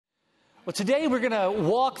Well, today we're going to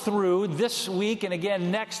walk through this week and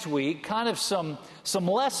again next week kind of some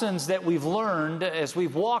lessons that we've learned as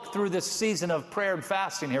we've walked through this season of prayer and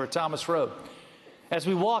fasting here at Thomas Road. As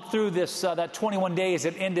we walk through this that 21 days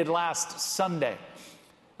that ended last Sunday,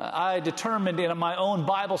 I determined in my own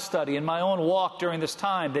Bible study, in my own walk during this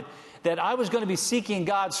time, that I was going to be seeking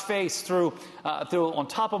God's face through on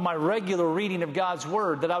top of my regular reading of God's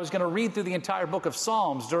Word, that I was going to read through the entire book of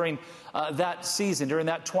Psalms during that season, during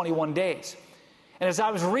that 21 days. And as I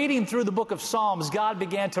was reading through the book of Psalms, God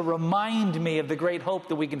began to remind me of the great hope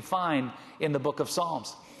that we can find in the book of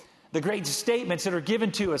Psalms. The great statements that are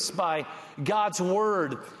given to us by God's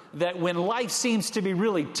Word, that when life seems to be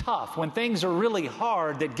really tough, when things are really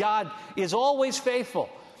hard, that God is always faithful.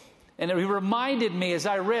 And it reminded me as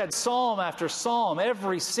I read Psalm after Psalm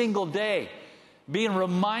every single day, being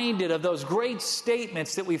reminded of those great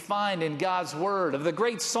statements that we find in God's Word, of the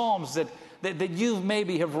great Psalms that you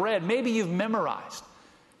maybe have read, maybe you've memorized.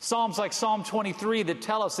 Psalms like Psalm 23 that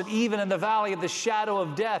tell us that even in the valley of the shadow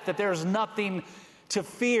of death, that there's nothing to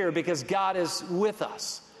fear because God is with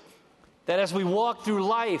us. That as we walk through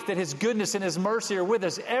life, that His goodness and His mercy are with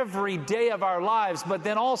us every day of our lives, but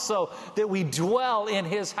then also that we dwell in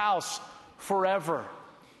His house forever.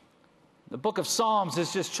 The book of Psalms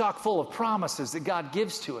is just chock full of promises that God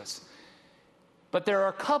gives to us. But there are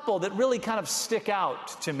a couple that really kind of stick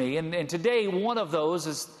out to me. And today, one of those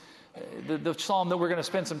is the psalm that we're going to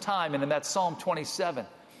spend some time in, and that's Psalm 27.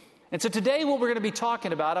 And so today what we're going to be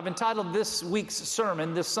talking about, I've entitled this week's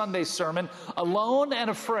sermon, this Sunday's sermon, Alone and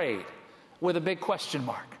Afraid, with a big question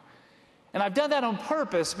mark. And I've done that on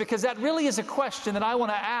purpose because that really is a question that I want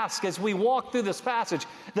to ask as we walk through this passage,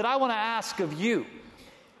 that I want to ask of you.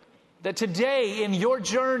 That today in your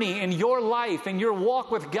journey, in your life, in your walk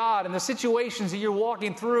with God, in the situations that you're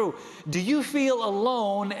walking through, do you feel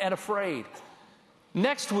alone and afraid?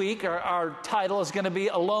 Next week, our title is going to be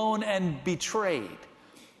Alone and Betrayed.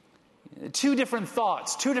 Two different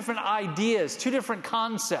thoughts, two different ideas, two different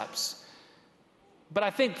concepts. But I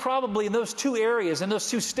think probably in those two areas, in those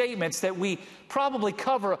two statements, that we probably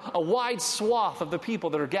cover a wide swath of the people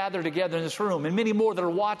that are gathered together in this room, and many more that are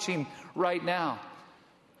watching right now.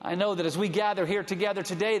 I know that as we gather here together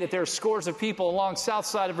today, that there are scores of people along south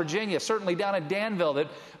side of Virginia, certainly down in Danville, that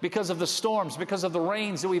because of the storms, because of the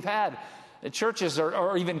rains that we've had, the churches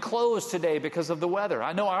are even closed today because of the weather.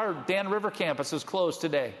 I know our Dan River campus is closed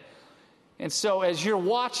today. And so as you're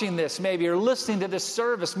watching this, maybe you're listening to this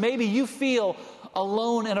service, maybe you feel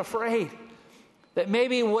alone and afraid. That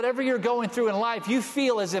maybe whatever you're going through in life, you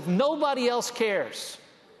feel as if nobody else cares.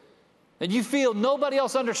 That you feel nobody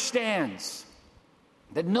else understands.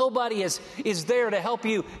 That nobody is there to help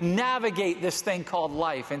you navigate this thing called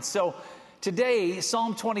life. And so today,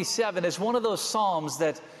 Psalm 27 is one of those psalms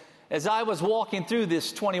that as I was walking through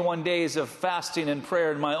this 21 days of fasting and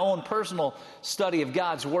prayer in my own personal study of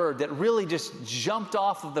God's Word, that really just jumped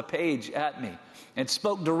off of the page at me and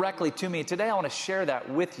spoke directly to me. And today I want to share that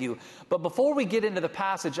with you. But before we get into the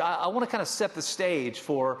passage, I want to kind of set the stage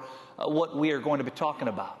for what we are going to be talking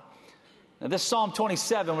about. Now, this Psalm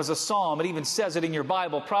 27 was a psalm. It even says it in your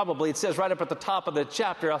Bible, probably. It says right up at the top of the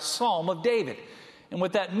chapter, a psalm of David. And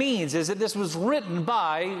what that means is that this was written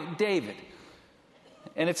by David.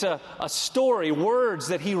 And it's a story, words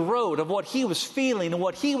that he wrote of what he was feeling and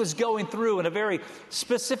what he was going through in a very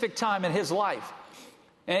specific time in his life.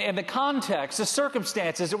 And the context, the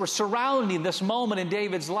circumstances that were surrounding this moment in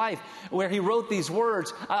David's life where he wrote these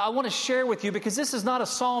words, I want to share with you because this is not a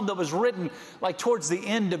psalm that was written like towards the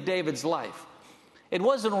end of David's life. It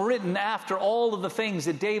wasn't written after all of the things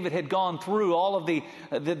that David had gone through, all of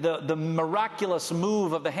the miraculous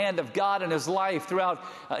move of the hand of God in his life throughout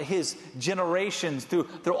his generations, through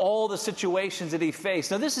all the situations that he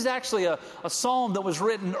faced. Now, this is actually a psalm that was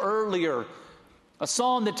written earlier, a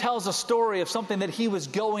psalm that tells a story of something that he was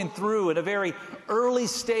going through at a very early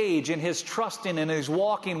stage in his trusting and his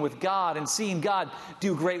walking with God and seeing God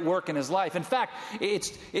do great work in his life. In fact,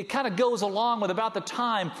 it kind of goes along with about the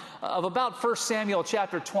time of about 1 Samuel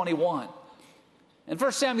chapter 21. And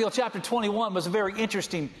 1 Samuel chapter 21 was a very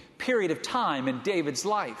interesting period of time in David's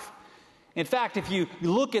life. In fact, if you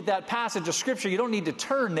look at that passage of Scripture, you don't need to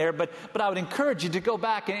turn there, but I would encourage you to go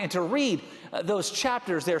back and to read those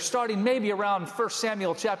chapters there, starting maybe around 1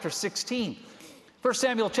 Samuel chapter 16. 1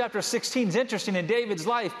 Samuel chapter 16 is interesting in David's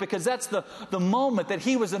life because that's the moment that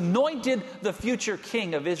he was anointed the future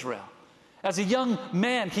king of Israel. As a young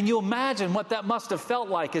man, can you imagine what that must have felt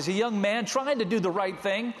like as a young man trying to do the right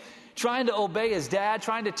thing, trying to obey his dad,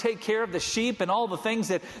 trying to take care of the sheep and all the things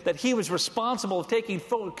that he was responsible of taking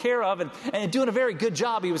full care of and doing a very good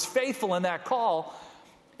job. He was faithful in that call.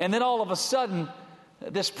 And then all of a sudden,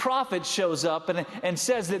 this prophet shows up and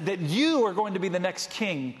says that you are going to be the next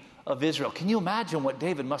king of Israel. Can you imagine what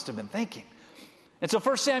David must have been thinking? And so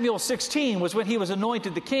 1 Samuel 16 was when he was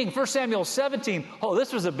anointed the king. 1 Samuel 17, oh,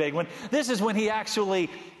 this was a big one. This is when he actually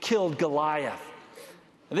killed Goliath.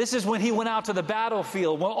 This is when he went out to the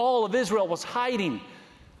battlefield, when all of Israel was hiding,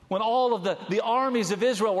 when all of the armies of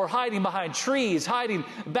Israel were hiding behind trees, hiding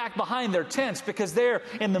back behind their tents, because there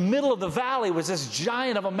in the middle of the valley was this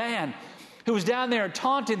giant of a man who was down there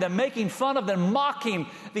taunting them, making fun of them, mocking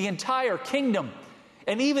the entire kingdom.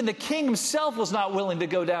 And even the king himself was not willing to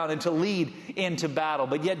go down and to lead into battle.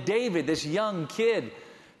 But yet David, this young kid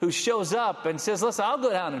who shows up and says, listen, I'll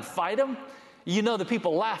go down and fight him. You know the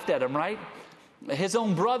people laughed at him, right? His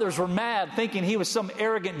own brothers were mad, thinking he was some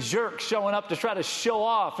arrogant jerk showing up to try to show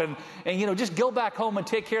off and just go back home and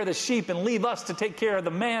take care of the sheep and leave us to take care of the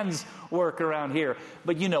man's work around here.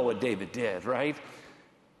 But you know what David did, right?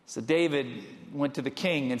 So David went to the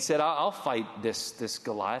king and said, I'll fight this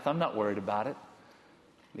Goliath. I'm not worried about it.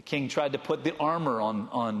 The king tried to put the armor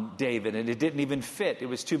on David, and it didn't even fit. It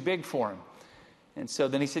was too big for him. And so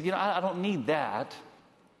then he said, I don't need that.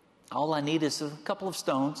 All I need is a couple of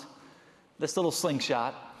stones, this little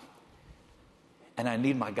slingshot, and I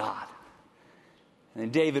need my God. And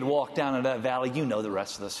then David walked down into that valley. You know the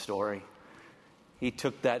rest of the story. He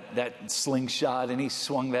took that slingshot and he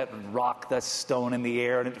swung that rock, that stone in the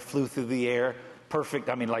air, and it flew through the air. Perfect.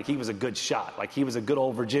 I mean, like he was a good shot. Like he was a good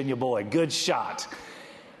old Virginia boy. Good shot.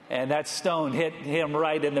 And that stone hit him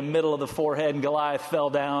right in the middle of the forehead, and Goliath fell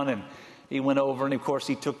down, and he went over, and of course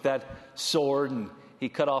he took that sword, and he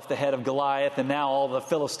cut off the head of Goliath, and now all the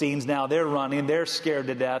Philistines, now they're running, they're scared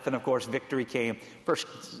to death, and of course victory came.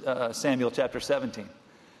 1 Samuel chapter 17.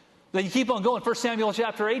 Then you keep on going, 1 Samuel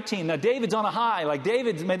chapter 18. Now David's on a high, like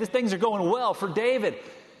David's, man, things are going well for David.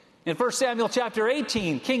 In 1 Samuel chapter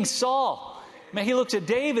 18, King Saul, man, he looks at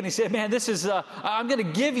David and he said, man, this is, I'm going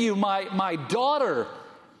to give you my daughter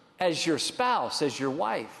as your spouse, as your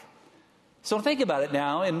wife. So think about it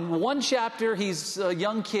now. In one chapter, he's a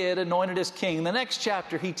young kid anointed as king. The next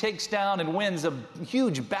chapter, he takes down and wins a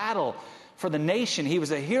huge battle for the nation. He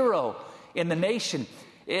was a hero in the nation.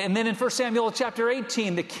 And then in 1 Samuel chapter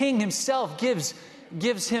 18, the king himself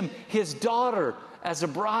gives him his daughter as a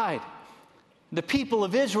bride. The people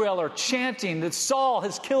of Israel are chanting that Saul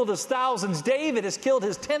has killed his thousands. David has killed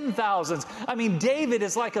his 10,000s. I mean, David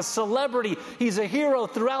is like a celebrity. He's a hero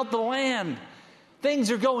throughout the land. Things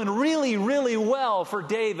are going really, really well for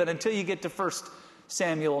David until you get to 1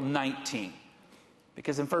 Samuel 19.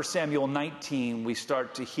 Because in 1 Samuel 19, we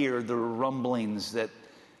start to hear the rumblings that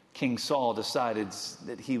King Saul decided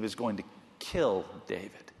that he was going to kill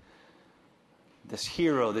David. This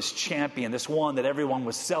hero, this champion, this one that everyone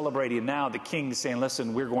was celebrating. Now the king is saying,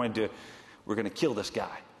 listen, we're going to kill this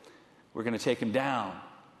guy. We're going to take him down.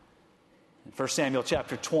 In 1 Samuel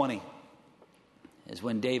chapter 20 is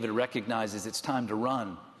when David recognizes it's time to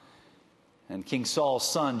run. And King Saul's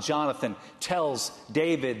son, Jonathan, tells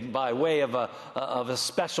David by way of a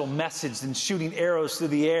special message and shooting arrows through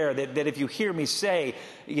the air that if you hear me say,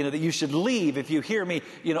 that you should leave, if you hear me,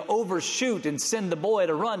 overshoot and send the boy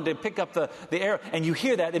to run to pick up the arrow, and you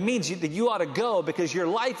hear that, it means that you ought to go because your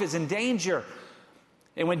life is in danger.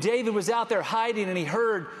 And when David was out there hiding and he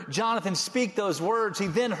heard Jonathan speak those words, he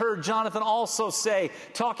then heard Jonathan also say,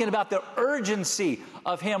 talking about the urgency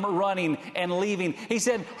of him running and leaving. He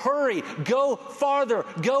said, hurry, go farther,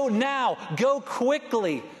 go now, go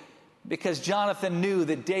quickly. Because Jonathan knew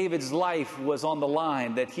that David's life was on the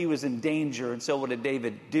line, that he was in danger. And so what did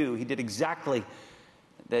David do? He did exactly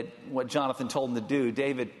what Jonathan told him to do.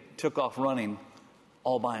 David took off running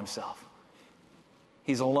all by himself.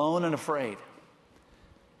 He's alone and afraid.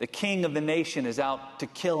 The king of the nation is out to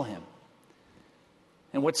kill him.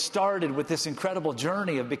 And what started with this incredible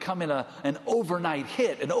journey of becoming an overnight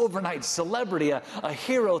hit, an overnight celebrity, a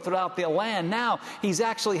hero throughout the land, now he's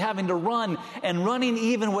actually having to run, and running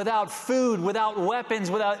even without food, without weapons,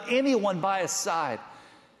 without anyone by his side.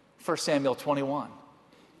 1 Samuel 21.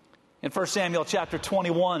 In 1 Samuel chapter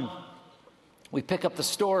 21, we pick up the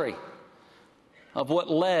story of what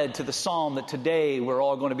led to the psalm that today we're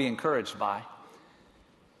all going to be encouraged by.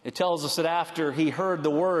 It tells us that after he heard the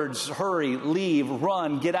words, hurry, leave,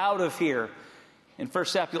 run, get out of here. In 1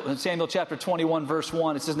 Samuel chapter 21, verse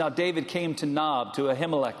 1, it says, now David came to Nob, to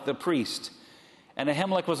Ahimelech, the priest. And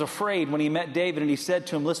Ahimelech was afraid when he met David, and he said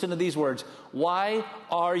to him, listen to these words, why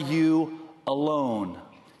are you alone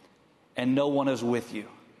and no one is with you?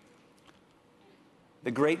 The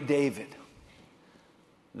great David,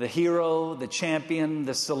 the hero, the champion,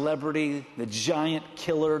 the celebrity, the giant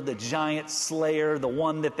killer, the giant slayer, the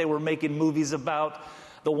one that they were making movies about,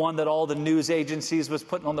 The one that all the news agencies was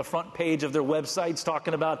putting on the front page of their websites,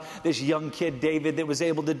 talking about this young kid, David, that was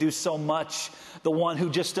able to do so much. The one who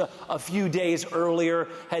just a few days earlier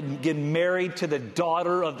had been married to the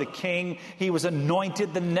daughter of the king. He was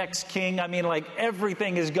anointed the next king. I mean, like,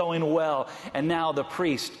 everything is going well. And now the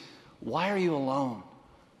priest, why are you alone?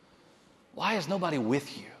 Why is nobody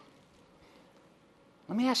with you?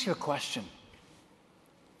 Let me ask you a question.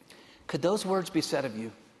 Could those words be said of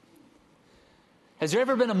you? Has there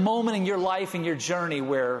ever been a moment in your life, in your journey,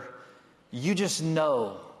 where you just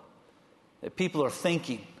know that people are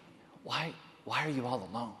thinking, why are you all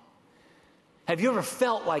alone? Have you ever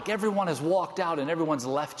felt like everyone has walked out and everyone's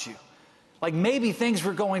left you? Like maybe things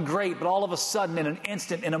were going great, but all of a sudden, in an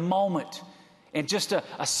instant, in a moment, in just a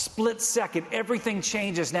split second, everything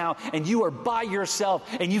changes now, and you are by yourself,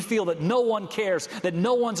 and you feel that no one cares, that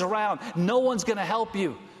no one's around, no one's going to help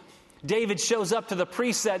you. David shows up to the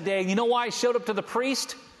priest that day. And you know why he showed up to the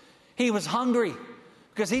priest? He was hungry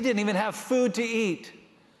because he didn't even have food to eat.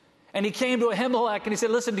 And he came to Ahimelech and he said,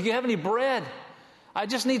 listen, do you have any bread? I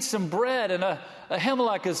just need some bread. And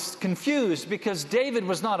Ahimelech is confused because David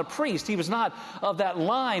was not a priest. He was not of that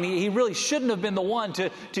line. He really shouldn't have been the one to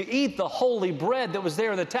eat the holy bread that was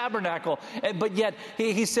there in the tabernacle. But yet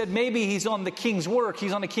he said maybe he's on the king's work.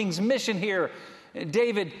 He's on the king's mission here.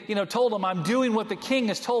 David, told him, I'm doing what the king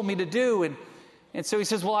has told me to do. And so he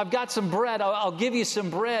says, well, I've got some bread. I'll give you some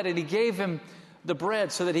bread. And he gave him the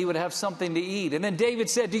bread so that he would have something to eat. And then David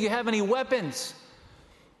said, do you have any weapons?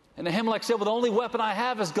 And Ahimelech said, well, the only weapon I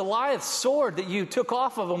have is Goliath's sword that you took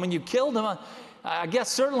off of him when you killed him. I guess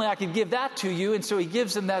certainly I could give that to you. And so he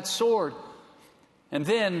gives him that sword. And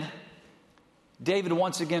then David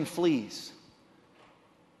once again flees.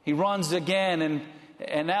 He runs again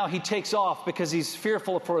and now he takes off because he's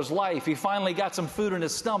fearful for his life. He finally got some food in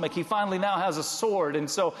his stomach. He finally now has a sword. And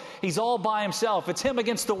so he's all by himself. It's him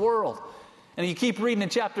against the world. And you keep reading in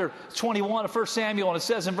chapter 21 of 1 Samuel, and it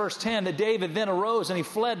says in verse 10 that David then arose and he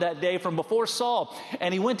fled that day from before Saul.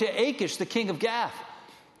 And he went to Achish, the king of Gath.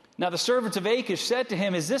 Now the servants of Achish said to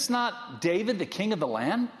him, is this not David, the king of the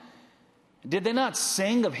land? Did they not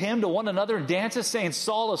sing of him to one another in dances, saying,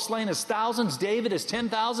 Saul has slain his thousands, David his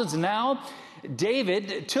 10,000s? Now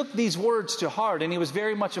David took these words to heart, and he was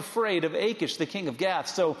very much afraid of Achish, the king of Gath.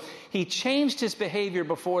 So he changed his behavior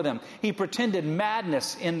before them. He pretended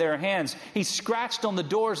madness in their hands. He scratched on the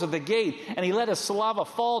doors of the gate, and he let his saliva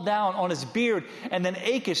fall down on his beard. And then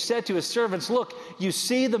Achish said to his servants, look, you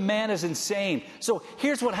see the man is insane. So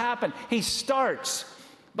here's what happened. He starts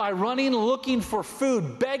by running, looking for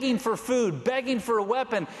food, begging for a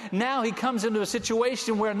weapon. Now he comes into a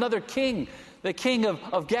situation where another king, the king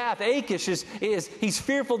of Gath, Achish, he's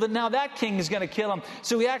fearful that now that king is going to kill him.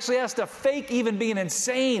 So he actually has to fake even being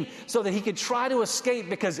insane so that he could try to escape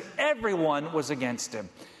because everyone was against him.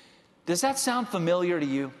 Does that sound familiar to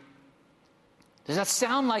you? Does that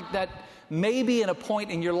sound like that maybe in a point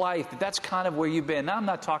in your life that's kind of where you've been? Now I'm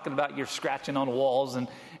not talking about you're scratching on walls and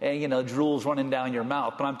drool's running down your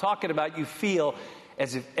mouth, but I'm talking about you feel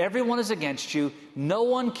as if everyone is against you, no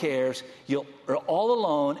one cares, you're all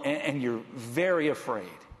alone, and you're very afraid.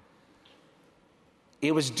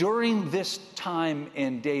 It was during this time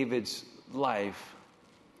in David's life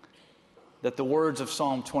that the words of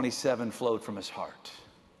Psalm 27 flowed from his heart.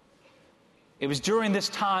 It was during this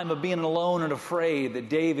time of being alone and afraid that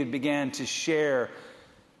David began to share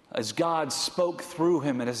as God spoke through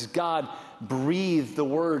him and as God breathed the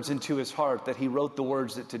words into his heart that he wrote the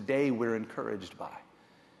words that today we're encouraged by.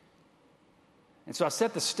 And so I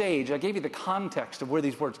set the stage. I gave you the context of where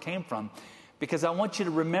these words came from because I want you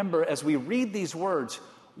to remember as we read these words,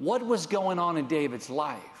 what was going on in David's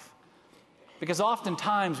life. Because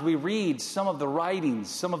oftentimes we read some of the writings,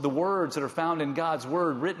 some of the words that are found in God's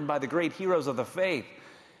Word written by the great heroes of the faith,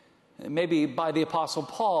 maybe by the Apostle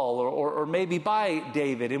Paul or maybe by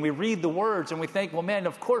David. And we read the words and we think, well, man,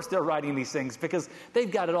 of course they're writing these things because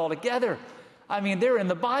they've got it all together. I mean, they're in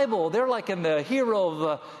the Bible. They're like in the hero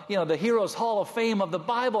of the Heroes Hall of Fame of the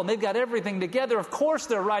Bible, and they've got everything together. Of course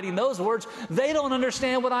they're writing those words. They don't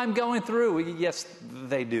understand what I'm going through. Yes,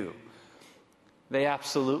 they do. They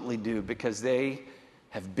absolutely do, because they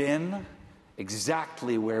have been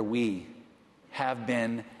exactly where we have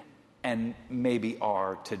been and maybe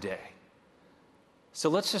are today. So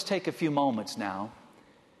let's just take a few moments now,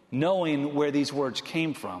 knowing where these words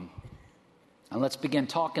came from, and let's begin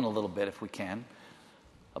talking a little bit, if we can,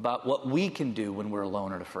 about what we can do when we're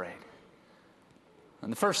alone and afraid.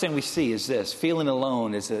 And the first thing we see is this: feeling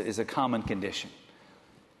alone is a common condition.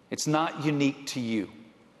 It's not unique to you.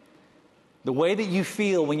 The way that you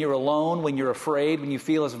feel when you're alone, when you're afraid, when you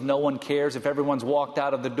feel as if no one cares, if everyone's walked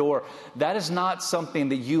out of the door, that is not something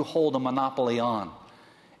that you hold a monopoly on.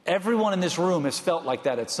 Everyone in this room has felt like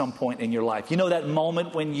that at some point in your life. You know that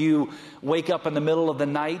moment when you wake up in the middle of the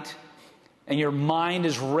night and your mind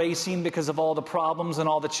is racing because of all the problems and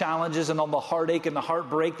all the challenges and all the heartache and the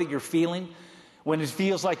heartbreak that you're feeling? When it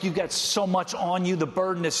feels like you've got so much on you, the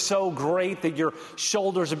burden is so great that your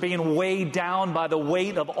shoulders are being weighed down by the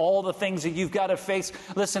weight of all the things that you've got to face.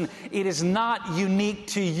 Listen, it is not unique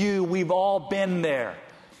to you. We've all been there.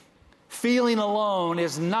 Feeling alone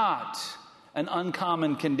is not an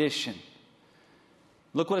uncommon condition.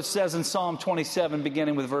 Look what it says in Psalm 27,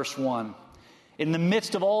 beginning with verse 1. In the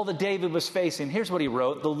midst of all that David was facing, here's what he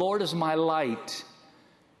wrote: "The Lord is my light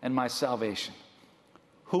and my salvation.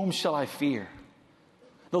 Whom shall I fear?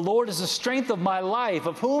 The Lord is the strength of my life.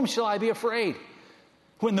 Of whom shall I be afraid?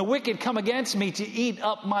 When the wicked come against me to eat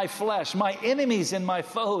up my flesh, my enemies and my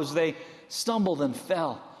foes, they stumbled and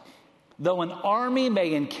fell. Though an army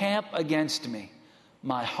may encamp against me,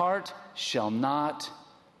 my heart shall not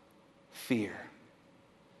fear."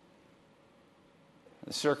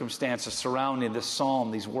 The circumstances surrounding this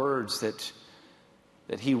psalm, these words that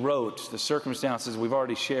he wrote, the circumstances we've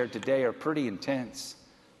already shared today are pretty intense,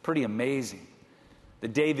 pretty amazing.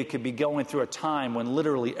 That David could be going through a time when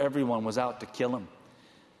literally everyone was out to kill him.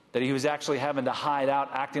 That he was actually having to hide out,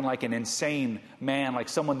 acting like an insane man, like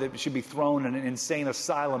someone that should be thrown in an insane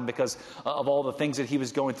asylum because of all the things that he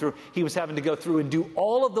was going through. He was having to go through and do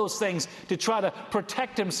all of those things to try to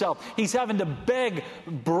protect himself. He's having to beg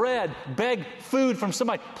bread, beg food from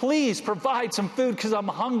somebody. Please provide some food because I'm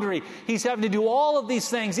hungry. He's having to do all of these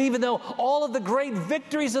things, even though all of the great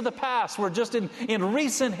victories of the past were just in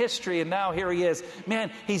recent history. And now here he is.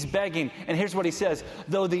 Man, he's begging. And here's what he says: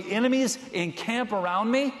 "Though the enemies encamp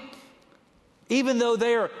around me," even though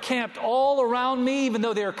they are camped all around me, even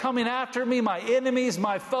though they are coming after me, my enemies,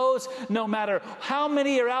 my foes, no matter how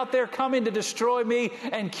many are out there coming to destroy me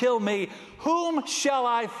and kill me, whom shall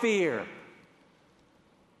I fear?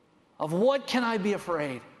 Of what can I be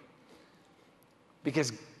afraid?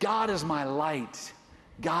 Because God is my light.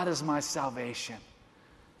 God is my salvation.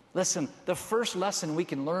 Listen, the first lesson we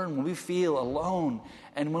can learn when we feel alone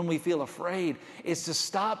and when we feel afraid is to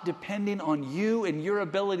stop depending on you and your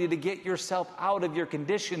ability to get yourself out of your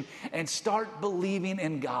condition and start believing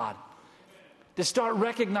in God. To start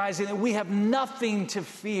recognizing that we have nothing to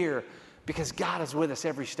fear because God is with us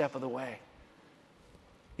every step of the way.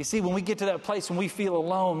 You see, when we get to that place when we feel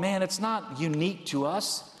alone, man, it's not unique to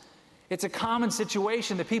us. It's a common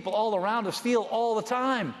situation that people all around us feel all the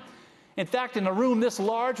time. In fact, in a room this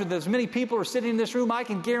large with as many people who are sitting in this room, I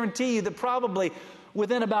can guarantee you that probably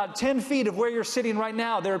within about 10 feet of where you're sitting right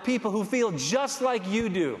now, there are people who feel just like you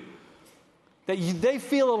do. They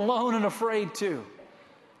feel alone and afraid too.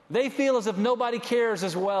 They feel as if nobody cares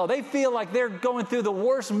as well. They feel like they're going through the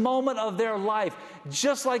worst moment of their life,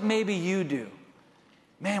 just like maybe you do.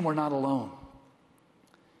 Man, we're not alone.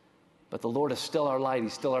 But the Lord is still our light.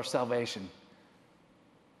 He's still our salvation.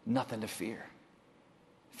 Nothing to fear.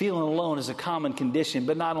 Feeling alone is a common condition,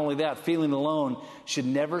 but not only that, feeling alone should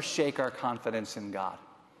never shake our confidence in God.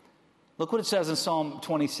 Look what it says in Psalm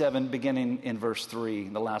 27, beginning in verse 3,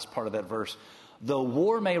 the last part of that verse. "Though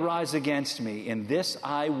war may rise against me, in this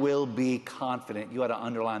I will be confident." You ought to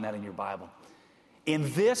underline that in your Bible.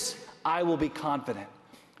 In this I will be confident.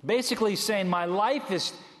 Basically saying my life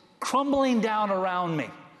is crumbling down around me.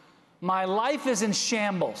 My life is in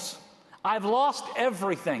shambles. I've lost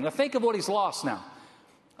everything. Now think of what he's lost now.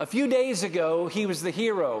 A few days ago, he was the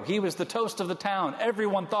hero. He was the toast of the town.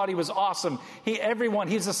 Everyone thought he was awesome. He's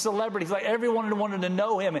a celebrity. He's like everyone wanted to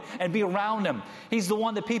know him and be around him. He's the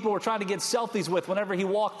one that people were trying to get selfies with whenever he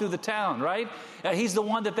walked through the town, right? He's the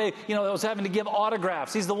one that that was having to give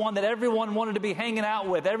autographs. He's the one that everyone wanted to be hanging out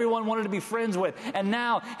with. Everyone wanted to be friends with. And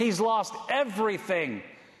now he's lost everything.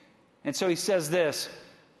 And so he says this: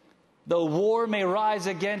 "Though war may rise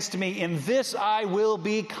against me, in this I will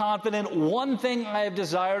be confident. One thing I have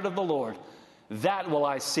desired of the Lord, that will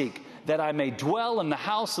I seek, that I may dwell in the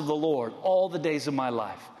house of the Lord all the days of my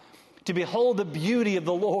life, to behold the beauty of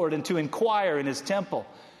the Lord and to inquire in his temple.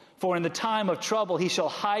 For in the time of trouble he shall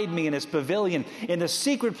hide me in his pavilion. In the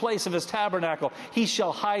secret place of his tabernacle he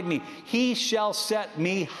shall hide me. He shall set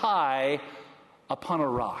me high upon a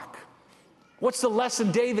rock." What's the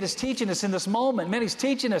lesson David is teaching us in this moment? Man, he's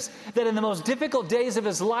teaching us that in the most difficult days of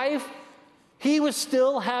his life, he was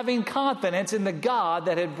still having confidence in the God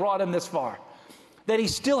that had brought him this far. that he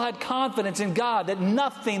still had confidence in God, that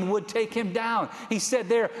nothing would take him down. He said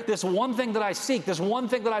there, this one thing that I seek, this one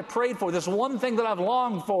thing that I prayed for, this one thing that I've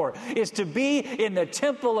longed for is to be in the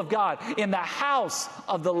temple of God, in the house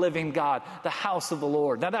of the living God, the house of the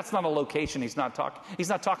Lord. Now that's not a location. He's not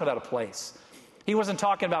talking about a place. He wasn't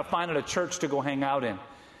talking about finding a church to go hang out in.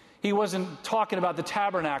 He wasn't talking about the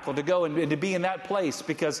tabernacle to go and to be in that place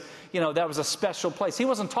because, that was a special place. He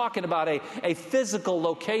wasn't talking about a physical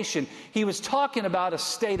location. He was talking about a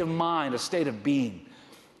state of mind, a state of being.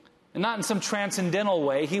 And not in some transcendental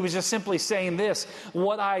way. He was just simply saying this: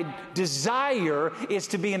 what I desire is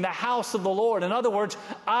to be in the house of the Lord. In other words,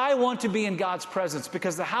 I want to be in God's presence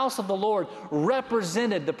because the house of the Lord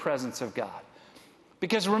represented the presence of God.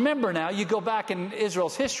 Because remember now, you go back in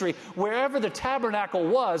Israel's history, wherever the tabernacle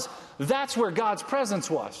was, that's where God's presence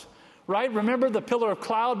was, right? Remember the pillar of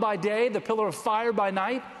cloud by day, the pillar of fire by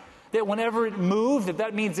night? That whenever it moved,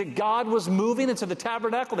 that means that God was moving into the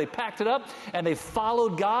tabernacle. They packed it up and they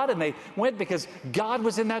followed God and they went because God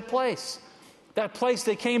was in that place. That place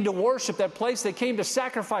they came to worship, that place they came to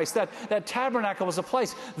sacrifice, that tabernacle was a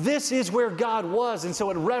place. This is where God was, and so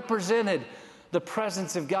it represented the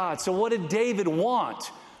presence of God. So what did David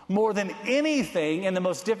want more than anything in the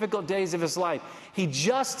most difficult days of his life? He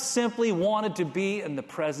just simply wanted to be in the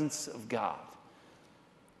presence of God.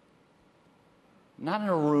 Not in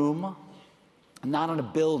a room, not in a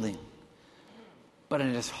building, but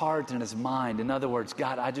in his heart and his mind. In other words,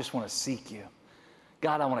 God, I just want to seek you.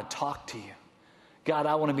 God, I want to talk to you. God,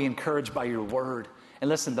 I want to be encouraged by your word. And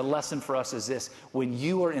listen, the lesson for us is this: when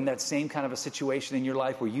you are in that same kind of a situation in your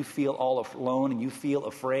life where you feel all alone and you feel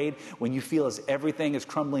afraid, when you feel as everything is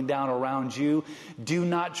crumbling down around you, do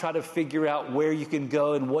not try to figure out where you can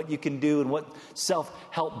go and what you can do and what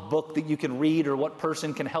self-help book that you can read or what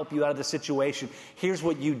person can help you out of the situation. Here's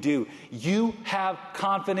what you do. You have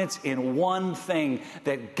confidence in one thing: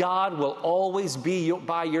 that God will always be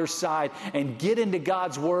by your side. And get into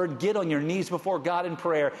God's word, get on your knees before God in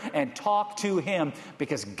prayer and talk to him,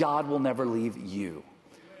 because God will never leave you.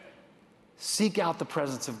 Seek out the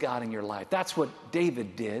presence of God in your life. That's what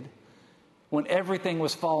David did when everything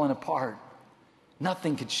was falling apart.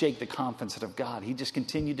 Nothing could shake the confidence of God. He just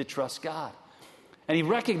continued to trust God. And he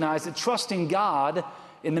recognized that trusting God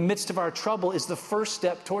in the midst of our trouble is the first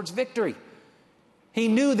step towards victory. He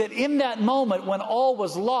knew that in that moment when all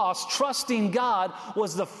was lost, trusting God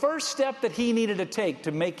was the first step that he needed to take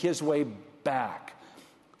to make his way back.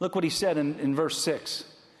 Look what he said in verse 6.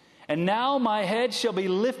 And now my head shall be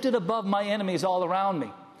lifted above my enemies all around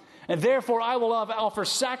me. And therefore I will offer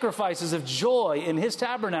sacrifices of joy in his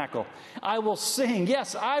tabernacle. I will sing,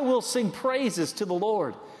 yes, I will sing praises to the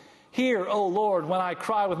Lord. Hear, O Lord, when I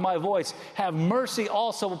cry with my voice. Have mercy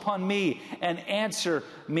also upon me and answer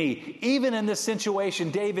me. Even in this situation,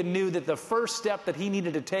 David knew that the first step that he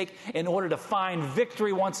needed to take in order to find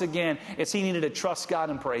victory once again is he needed to trust God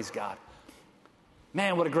and praise God.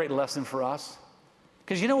 Man, what a great lesson for us.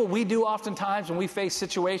 Because you know what we do oftentimes when we face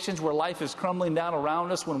situations where life is crumbling down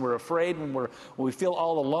around us, when we're afraid, when we feel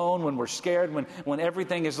all alone, when we're scared, when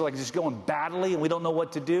everything is like just going badly and we don't know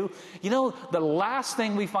what to do. You know, the last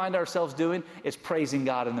thing we find ourselves doing is praising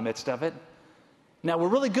God in the midst of it. Now, we're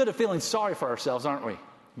really good at feeling sorry for ourselves, aren't we?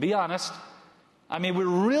 Be honest. I mean, we're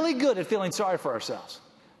really good at feeling sorry for ourselves.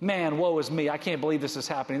 Man, woe is me. I can't believe this is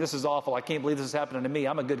happening. This is awful. I can't believe this is happening to me.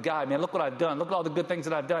 I'm a good guy, man. Look what I've done. Look at all the good things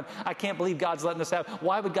that I've done. I can't believe God's letting this happen.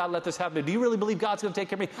 Why would God let this happen? Do you really believe God's going to take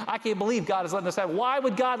care of me? I can't believe God is letting this happen. Why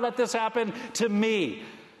would God let this happen to me?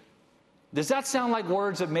 Does that sound like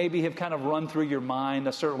words that maybe have kind of run through your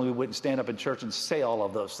mind? Certainly we wouldn't stand up in church and say all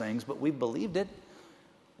of those things, but we believed it.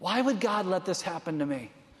 Why would God let this happen to me?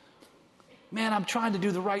 Man, I'm trying to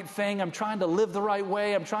do the right thing. I'm trying to live the right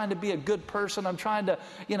way. I'm trying to be a good person. I'm trying to,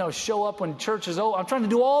 show up when church is over. I'm trying to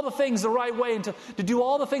do all the things the right way and to do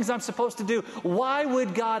all the things I'm supposed to do. Why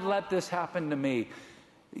would God let this happen to me?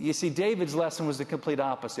 You see, David's lesson was the complete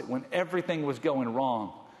opposite. When everything was going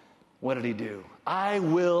wrong, what did he do? I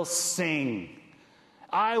will sing.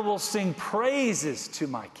 I will sing praises to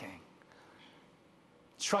my King.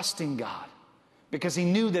 Trusting God. Because he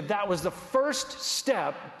knew that was the first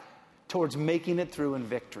step towards making it through in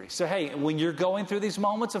victory. So hey, when you're going through these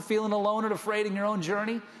moments of feeling alone and afraid in your own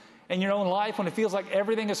journey, in your own life, when it feels like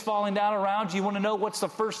everything is falling down around you, you want to know what's the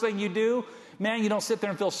first thing you do? Man, you don't sit there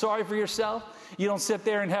and feel sorry for yourself. You don't sit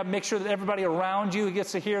there and make sure that everybody around you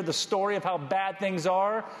gets to hear the story of how bad things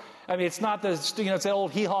are. I mean, it's not it's the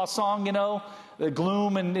old hee-haw song, the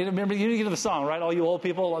gloom, and remember, you know the song, right? All you old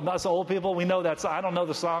people, us old people, we know that song. I don't know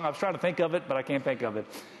the song. I was trying to think of it, but I can't think of it.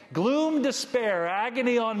 Gloom, despair,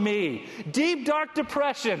 agony on me, deep, dark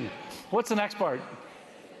depression. What's the next part?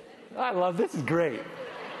 I love this. Is great.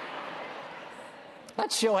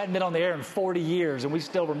 That show hadn't been on the air in 40 years, and we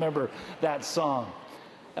still remember that song.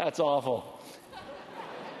 That's awful.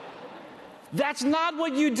 That's not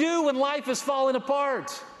what you do when life is falling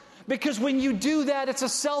apart. Because when you do that, it's a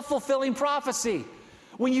self-fulfilling prophecy.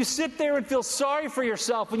 When you sit there and feel sorry for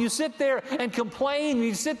yourself, when you sit there and complain, when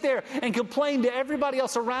you sit there and complain to everybody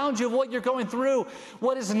else around you of what you're going through,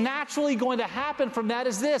 what is naturally going to happen from that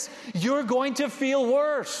is this: you're going to feel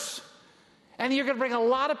worse. And you're going to bring a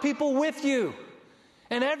lot of people with you.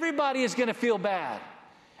 And everybody is going to feel bad.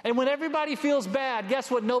 And when everybody feels bad,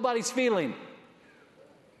 guess what nobody's feeling?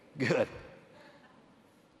 Good.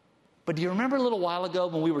 But do you remember a little while ago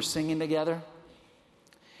when we were singing together?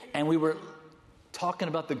 And we were talking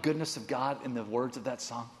about the goodness of God in the words of that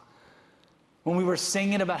song? When we were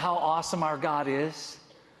singing about how awesome our God is?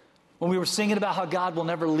 When we were singing about how God will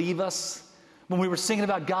never leave us? When we were singing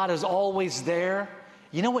about God is always there?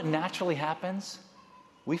 You know what naturally happens?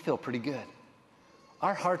 We feel pretty good.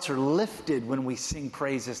 Our hearts are lifted when we sing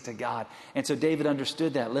praises to God. And so David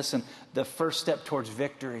understood that. Listen, the first step towards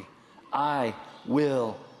victory: I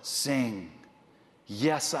will sing.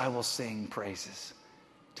 Yes, I will sing praises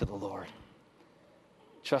to the Lord.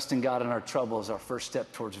 Trusting God in our trouble is our first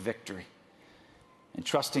step towards victory. And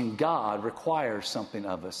trusting God requires something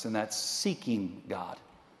of us, and that's seeking God.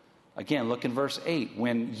 Again, look in verse 8.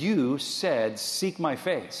 When you said, "Seek my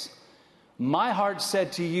face," my heart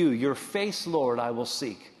said to you, "Your face, Lord, I will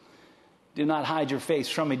seek." Do not hide your face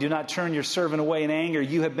from me. Do not turn your servant away in anger.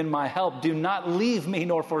 You have been my help. Do not leave me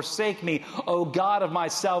nor forsake me, O God of my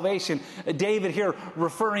salvation. David here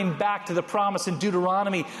referring back to the promise in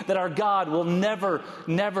Deuteronomy that our God will never,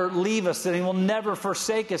 never leave us, that he will never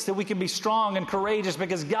forsake us, that we can be strong and courageous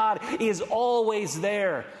because God is always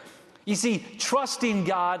there. You see, trusting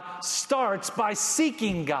God starts by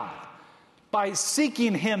seeking God. By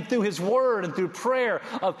seeking him through his word and through prayer,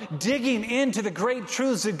 of digging into the great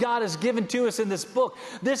truths that God has given to us in this book.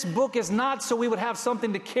 This book is not so we would have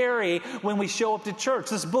something to carry when we show up to church.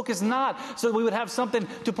 This book is not so that we would have something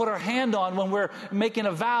to put our hand on when we're making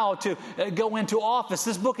a vow to go into office.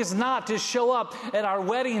 This book is not to show up at our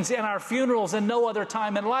weddings and our funerals and no other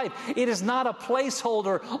time in life. It is not a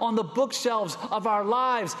placeholder on the bookshelves of our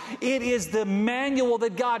lives. It is the manual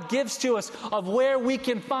that God gives to us of where we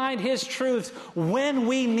can find his truths when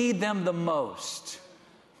we need them the most.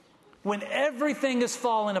 When everything is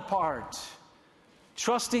falling apart,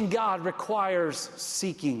 trusting God requires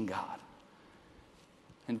seeking God.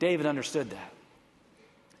 And David understood that.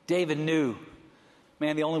 David knew,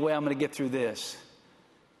 man, the only way I'm going to get through this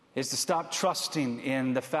is to stop trusting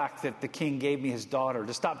in the fact that the king gave me his daughter,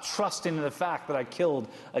 to stop trusting in the fact that I killed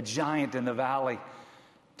a giant in the valley,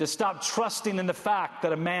 to stop trusting in the fact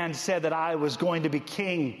that a man said that I was going to be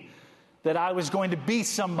king, that I was going to be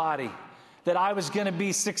somebody, that I was going to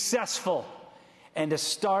be successful, and to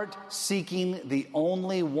start seeking the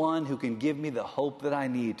only one who can give me the hope that I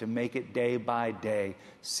need to make it day by day,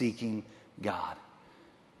 seeking God.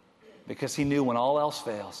 Because he knew when all else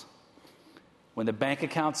fails, when the bank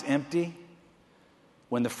account's empty,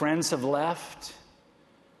 when the friends have left,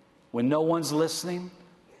 when no one's listening,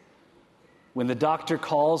 when the doctor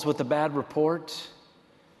calls with a bad report,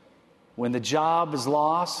 when the job is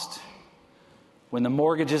lost, when the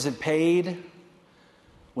mortgage isn't paid,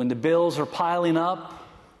 when the bills are piling up,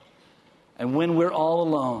 and when we're all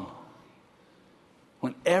alone,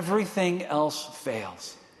 when everything else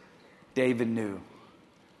fails, David knew,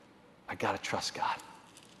 I got to trust God.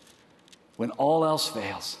 When all else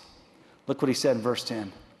fails, look what he said in verse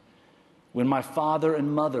 10. When my father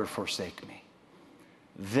and mother forsake me,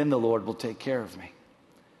 then the Lord will take care of me.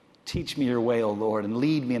 Teach me your way, O Lord, and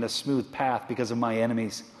lead me in a smooth path because of my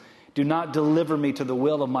enemies. Do not deliver me to the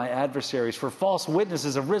will of my adversaries, for false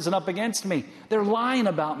witnesses have risen up against me. They're lying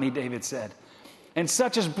about me, David said. And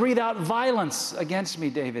such as breathe out violence against me,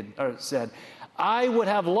 David said. I would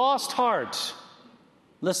have lost heart.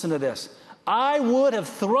 Listen to this. I would have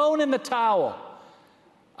thrown in the towel.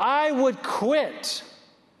 I would quit.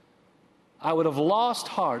 I would have lost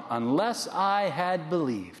heart unless I had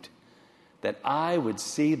believed that I would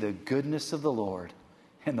see the goodness of the Lord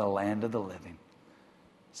in the land of the living.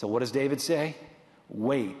 So what does David say?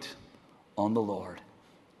 Wait on the Lord.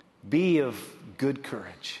 Be of good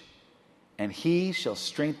courage, and he shall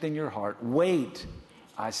strengthen your heart. Wait,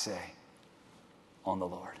 I say, on the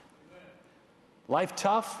Lord. Life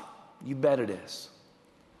tough? You bet it is.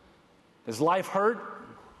 Does life hurt?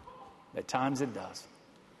 At times it does.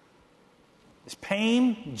 Is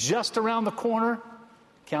pain just around the corner?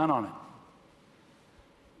 Count on it.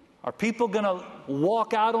 Are people going to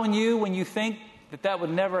walk out on you when you think that would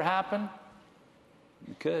never happen?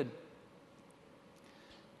 You could.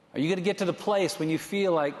 Are you going to get to the place when you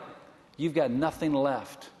feel like you've got nothing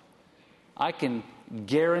left? I can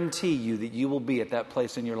guarantee you that you will be at that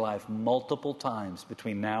place in your life multiple times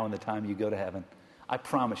between now and the time you go to heaven. I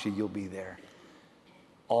promise you, you'll be there.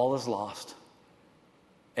 All is lost.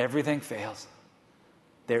 Everything fails.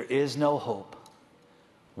 There is no hope.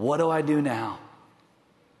 What do I do now?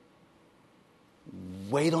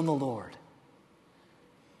 Wait on the Lord.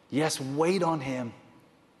 Yes, wait on Him.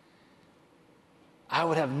 I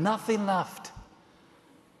would have nothing left.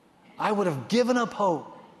 I would have given up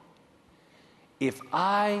hope if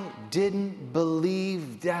I didn't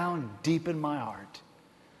believe down deep in my heart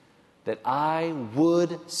that I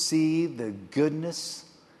would see the goodness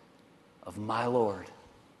of my Lord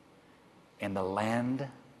in the land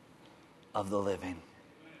of the living.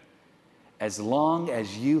 As long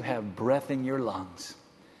as you have breath in your lungs,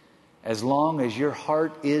 as long as your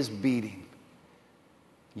heart is beating,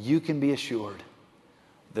 you can be assured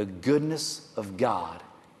the goodness of God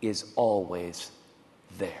is always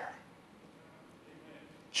there.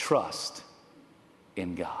 Trust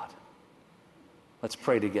in God. Let's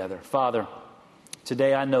pray together. Father,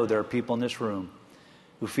 today I know there are people in this room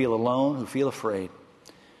who feel alone, who feel afraid,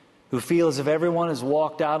 who feel as if everyone has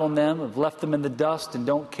walked out on them, have left them in the dust and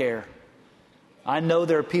don't care. I know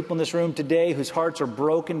there are people in this room today whose hearts are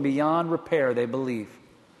broken beyond repair, they believe.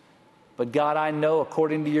 But God, I know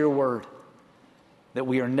according to your word that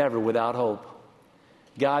we are never without hope.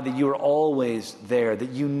 God, that you are always there, that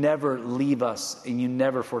you never leave us and you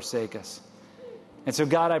never forsake us. And so,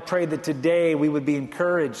 God, I pray that today we would be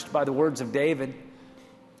encouraged by the words of David.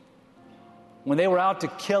 When they were out to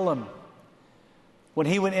kill him, when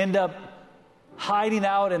he would end up hiding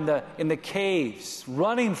out in the caves,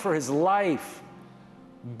 running for his life,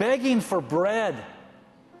 begging for bread,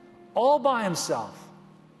 all by himself,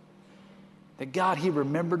 that God, he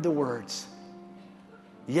remembered the words.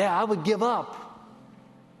 Yeah, I would give up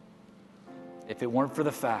if it weren't for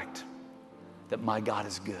the fact that my God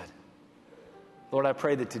is good. Lord, I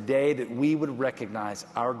pray that today that we would recognize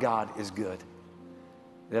our God is good,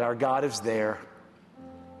 that our God is there,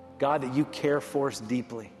 God, that you care for us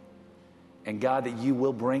deeply, and God, that you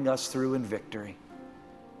will bring us through in victory.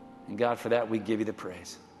 And God, for that we give you the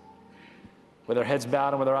praise. With our heads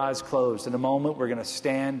bowed and with our eyes closed, in a moment we're going to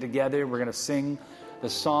stand together, we're going to sing the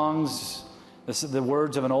songs. This is the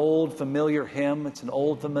words of an old familiar hymn. It's an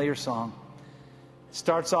old familiar song. It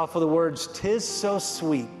starts off with the words, "'Tis so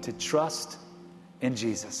sweet to trust in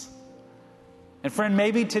Jesus." And friend,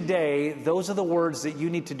 maybe today, those are the words that you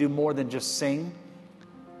need to do more than just sing,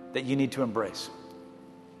 that you need to embrace.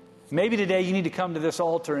 Maybe today you need to come to this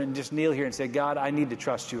altar and just kneel here and say, God, I need to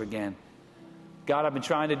trust you again. God, I've been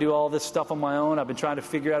trying to do all this stuff on my own. I've been trying to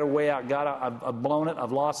figure out a way out. God, I've blown it.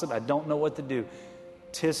 I've lost it. I don't know what to do.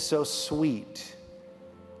 'Tis so sweet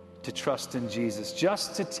to trust in Jesus,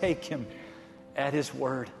 just to take him at his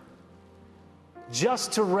word,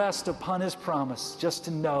 just to rest upon his promise, just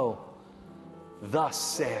to know, thus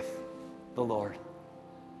saith the Lord.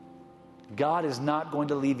 God is not going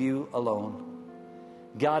to leave you alone.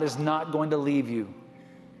 God is not going to leave you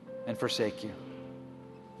and forsake you.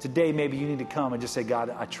 Today, maybe you need to come and just say, God,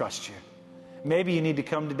 I trust you. Maybe you need to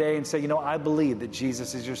come today and say, I believe that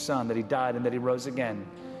Jesus is your son, that he died and that he rose again.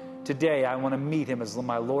 Today, I want to meet him as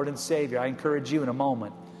my Lord and Savior. I encourage you in a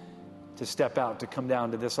moment to step out, to come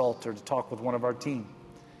down to this altar, to talk with one of our team.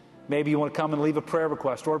 Maybe you want to come and leave a prayer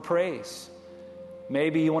request or praise.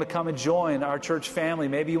 Maybe you want to come and join our church family.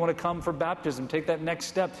 Maybe you want to come for baptism, take that next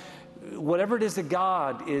step. Whatever it is that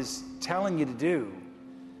God is telling you to do,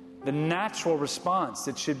 the natural response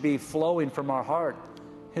that should be flowing from our heart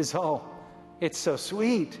is, it's so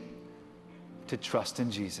sweet to trust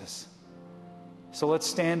in Jesus. So let's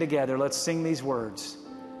stand together. Let's sing these words.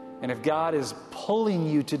 And if God is pulling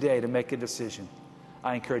you today to make a decision,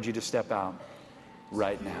 I encourage you to step out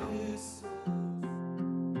right now.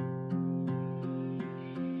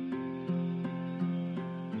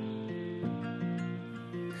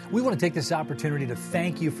 We want to take this opportunity to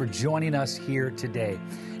thank you for joining us here today.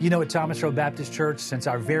 At Thomas Road Baptist Church, since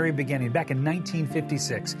our very beginning, back in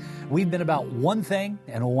 1956, we've been about one thing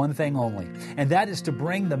and one thing only, and that is to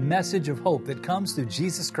bring the message of hope that comes through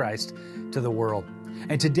Jesus Christ to the world.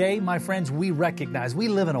 And today, my friends, we recognize we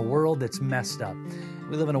live in a world that's messed up.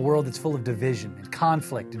 We live in a world that's full of division and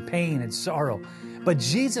conflict and pain and sorrow. But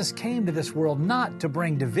Jesus came to this world not to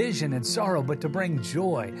bring division and sorrow, but to bring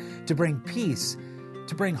joy, to bring peace,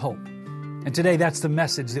 to bring hope. And today, that's the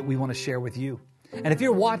message that we want to share with you. And if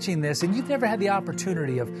you're watching this and you've never had the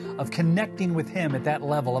opportunity of connecting with him at that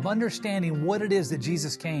level, of understanding what it is that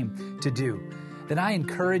Jesus came to do, then I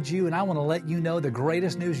encourage you and I want to let you know the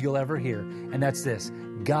greatest news you'll ever hear. And that's this: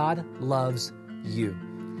 God loves you.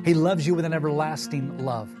 He loves you with an everlasting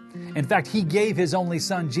love. In fact, He gave His only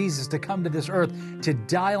Son, Jesus, to come to this earth, to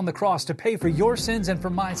die on the cross, to pay for your sins and for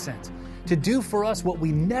my sins, to do for us what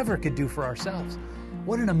we never could do for ourselves.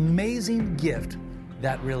 What an amazing gift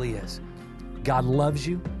that really is. God loves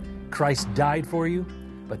you. Christ died for you.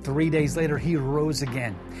 But 3 days later, He rose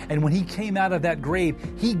again. And when He came out of that grave,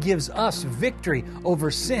 He gives us victory over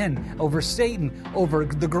sin, over Satan, over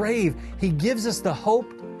the grave. He gives us the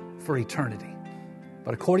hope for eternity.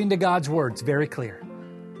 But according to God's Word, it's very clear.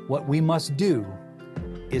 What we must do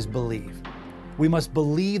is believe. We must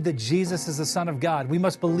believe that Jesus is the Son of God. We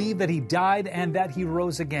must believe that He died and that He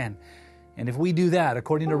rose again. And if we do that,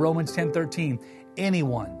 according to Romans 10:13,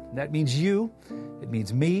 anyone, that means you, it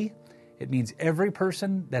means me, it means every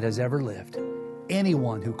person that has ever lived,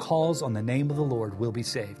 anyone who calls on the name of the Lord will be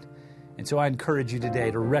saved. And so I encourage you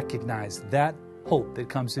today to recognize that hope that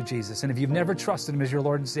comes through Jesus. And if you've never trusted Him as your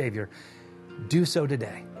Lord and Savior, do so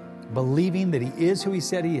today, believing that He is who He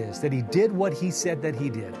said He is, that He did what He said that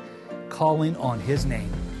He did, calling on His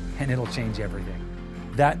name, and it'll change everything.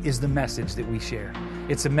 That is the message that we share.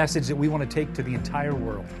 It's a message that we want to take to the entire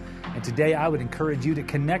world. And today I would encourage you to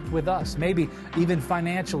connect with us, maybe even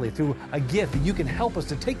financially through a gift that you can help us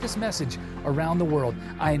to take this message around the world.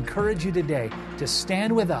 I encourage you today to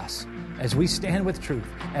stand with us as we stand with truth,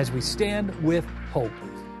 as we stand with hope,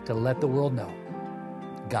 to let the world know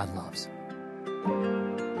God loves.